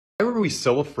Why were we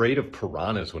so afraid of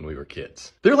piranhas when we were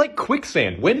kids? They're like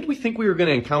quicksand. When did we think we were going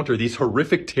to encounter these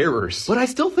horrific terrors? But I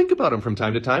still think about them from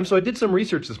time to time, so I did some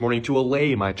research this morning to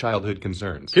allay my childhood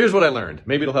concerns. Here's what I learned.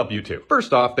 Maybe it'll help you too.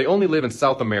 First off, they only live in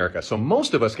South America, so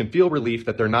most of us can feel relief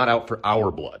that they're not out for our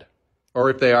blood.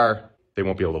 Or if they are, they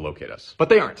won't be able to locate us. But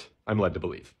they aren't, I'm led to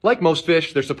believe. Like most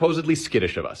fish, they're supposedly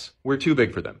skittish of us. We're too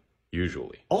big for them,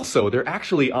 usually. Also, they're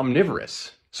actually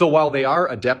omnivorous. So while they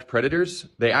are adept predators,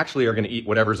 they actually are going to eat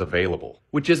whatever's available,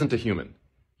 which isn't a human,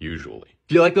 usually.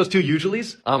 Do you like those two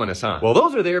usuallys? Ominous, huh? Well,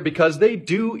 those are there because they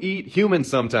do eat humans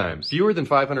sometimes. Fewer than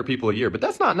 500 people a year, but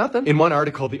that's not nothing. In one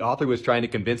article, the author was trying to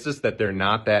convince us that they're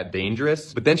not that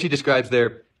dangerous, but then she describes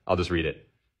their, I'll just read it,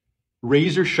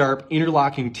 razor-sharp,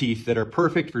 interlocking teeth that are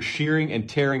perfect for shearing and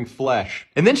tearing flesh.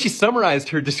 And then she summarized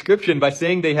her description by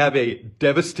saying they have a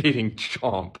devastating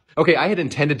chomp. Okay, I had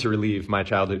intended to relieve my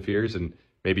childhood fears and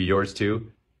maybe yours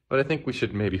too, but I think we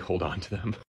should maybe hold on to them.